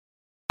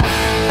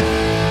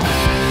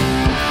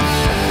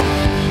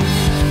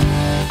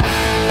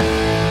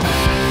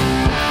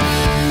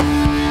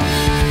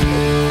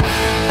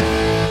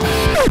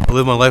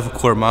live my life a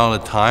quarter mile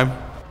at a time.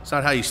 It's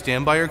not how you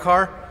stand by your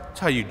car,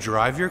 it's how you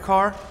drive your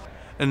car.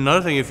 And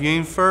another thing, if you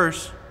ain't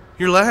first,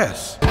 you're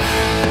last.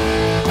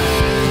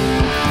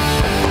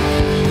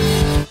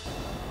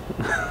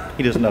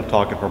 He does enough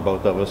talking for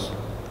both of us.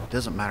 It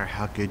doesn't matter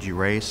how good you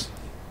race,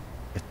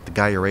 if the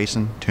guy you're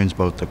racing tunes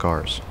both the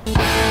cars. Who's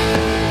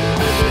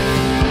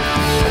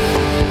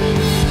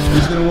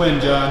gonna win,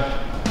 John?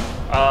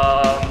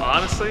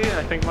 Honestly,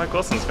 I think Mike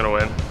Wilson's gonna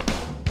win.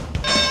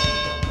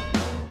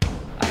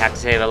 I have to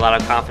say I have a lot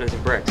of confidence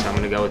in Brick, so I'm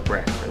gonna go with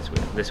Brick for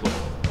this win.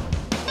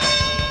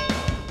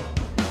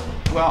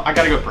 Well, I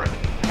gotta go Brick.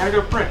 I gotta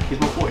go Brick. He's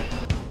my boy.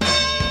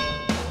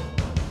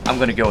 I'm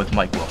gonna go with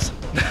Mike Wilson.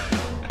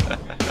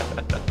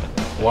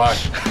 Why?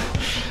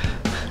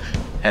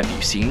 Have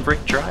you seen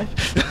Brick drive?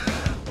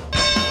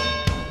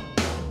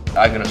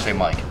 I'm gonna say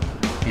Mike.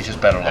 He's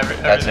just better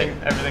looking. That's it.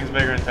 Everything's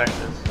bigger in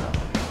Texas. So.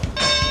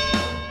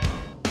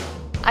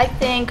 I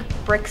think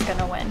Brick's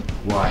gonna win.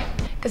 Why?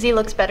 Because he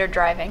looks better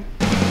driving.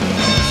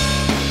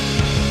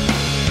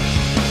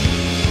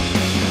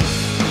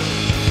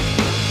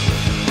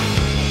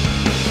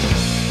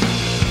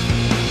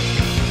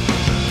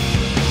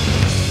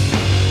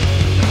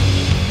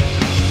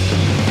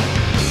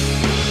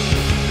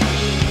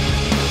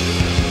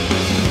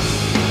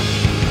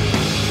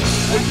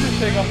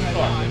 Take off the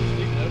car.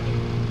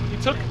 He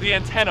took the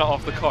antenna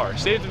off the car,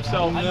 saved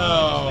himself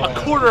a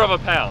quarter of a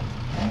pound.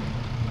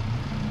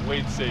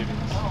 Weight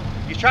savings.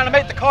 He's trying to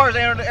make the car as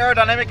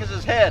aerodynamic as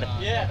his head.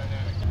 Yeah.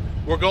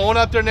 We're going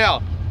up there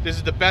now. This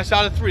is the best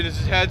out of three. This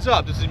is heads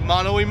up. This is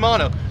mano a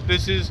mano.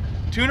 This is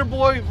tuner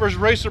boy versus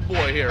racer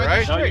boy here,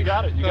 right? No, you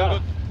got it. You got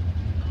it.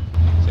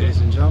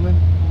 Ladies and gentlemen,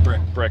 Brick.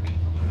 Brick.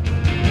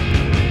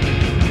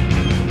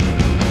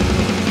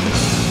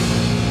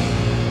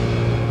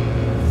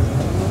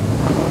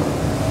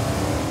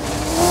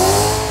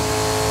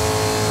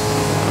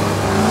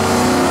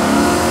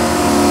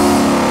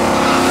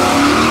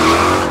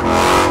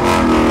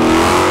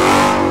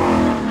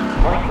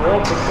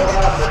 Coming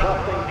out the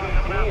Mustang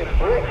GT and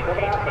Brick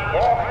coming out the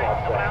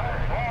Mustang.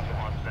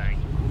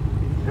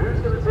 Who's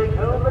going to take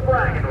home the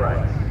bragging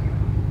rights?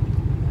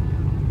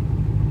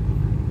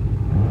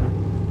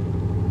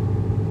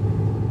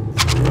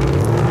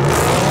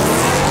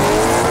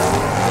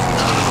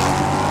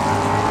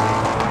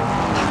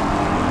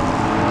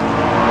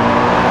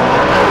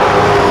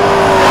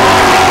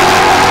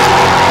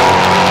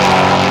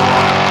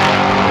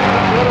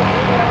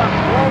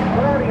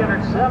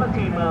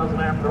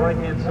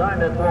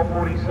 Signed at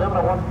 1247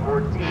 at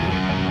 114.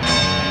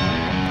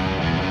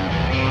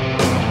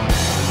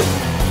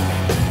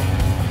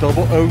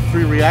 Double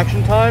 03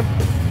 reaction time.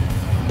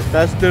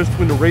 That's the difference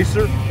between the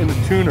racer and the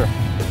tuner.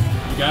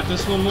 You got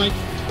this one, Mike?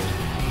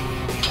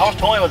 I was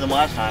toying with him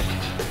last time.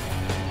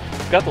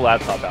 Got the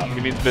laptop out. He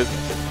means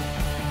business.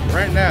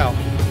 Right now,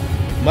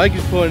 Mike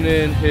is putting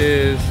in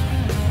his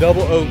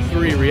double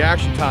 03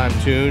 reaction time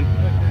tune,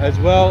 as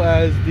well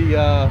as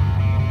the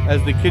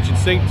kitchen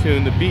sink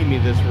tune to beat me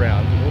this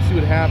round. We'll see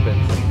what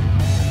happens.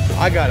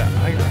 I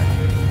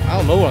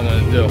don't know what I'm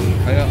gonna do.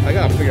 I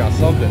gotta figure out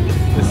something.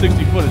 This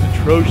 60 foot is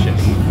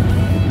atrocious.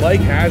 Mike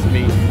has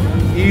me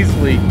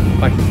easily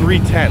by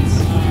 3/10.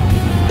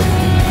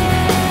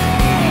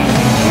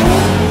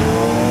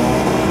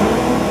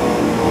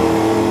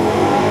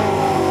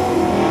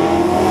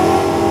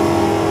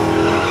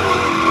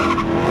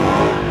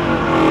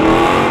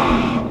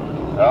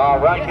 All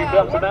right, here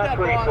comes the match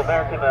race.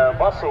 American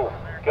Muscle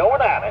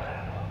going at it.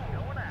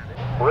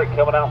 Brick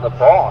coming out in the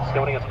boss,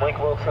 going against Mike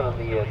Wilson in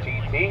the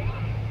GT.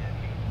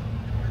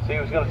 See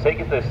who's going to take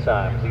it this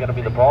time. Is he going to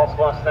be the boss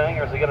Mustang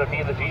or is he going to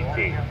be the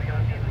GT?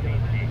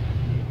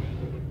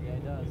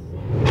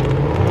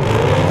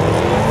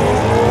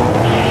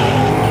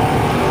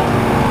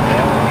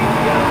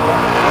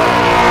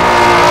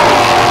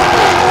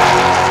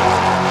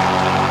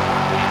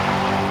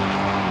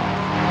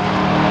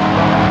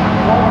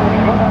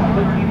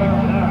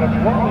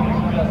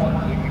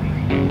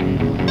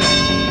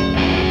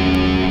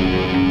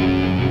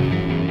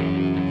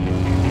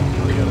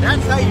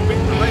 That's how you beat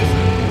the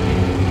racer.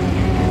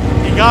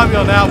 He got me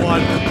on that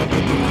one.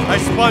 I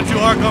spun too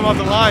hard coming off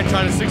the line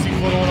trying to 60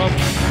 foot on him,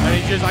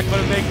 and I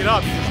couldn't make it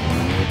up.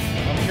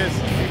 I'm pissed.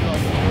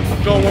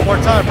 I'm going one more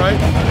time, right?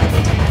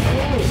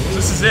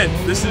 This is it.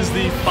 This is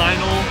the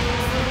final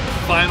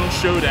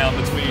showdown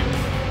between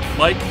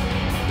Mike,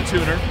 the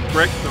tuner,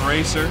 Brick, the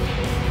racer.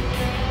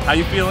 How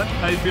you feeling?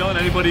 How you feeling?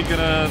 Anybody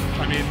gonna,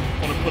 want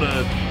to put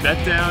a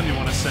bet down? You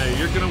want to say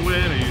you're gonna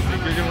win, or you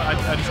think you're gonna?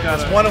 I just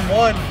gotta. It's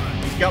 1-1.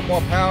 He's got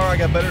more power. I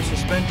got better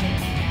suspension.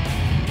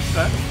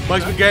 Okay.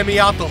 Mike's been getting me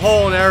out the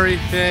hole and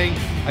everything.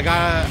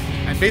 I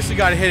basically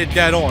gotta hit it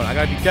dead on. I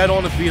gotta be dead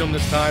on to beat him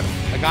this time.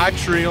 I gotta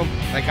tree him.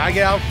 I gotta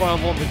get out in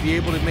front of him to be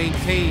able to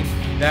maintain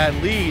that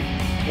lead,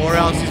 or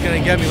else he's gonna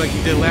get me like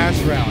he did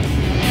last round.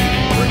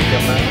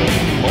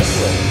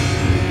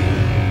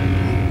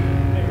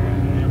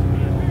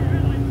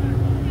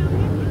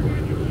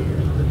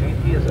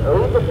 GT is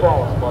owed the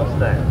boss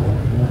Mustang.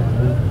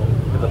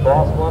 And the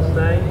boss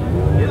Mustang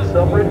gets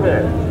some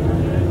revenge.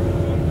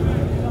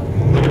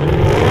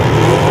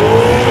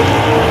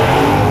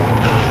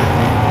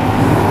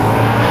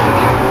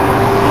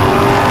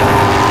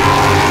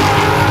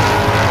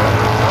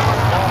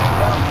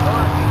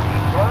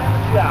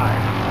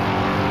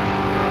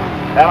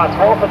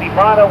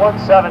 12:55 at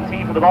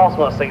 117 for the Boss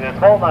Mustang, and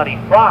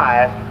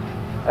 12:95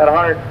 at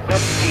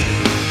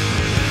 115.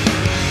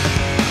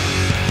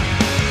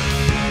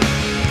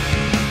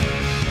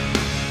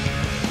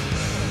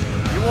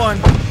 You won.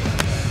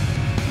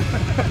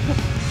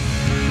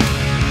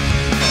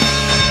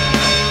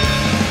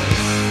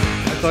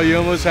 I thought you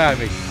almost had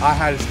me. I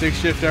had to stick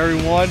shift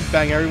everyone,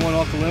 bang everyone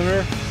off the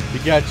limiter to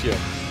get you.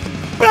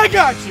 But I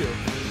got you!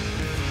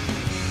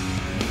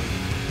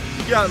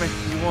 You got me.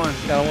 You won.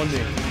 Got one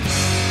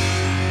me.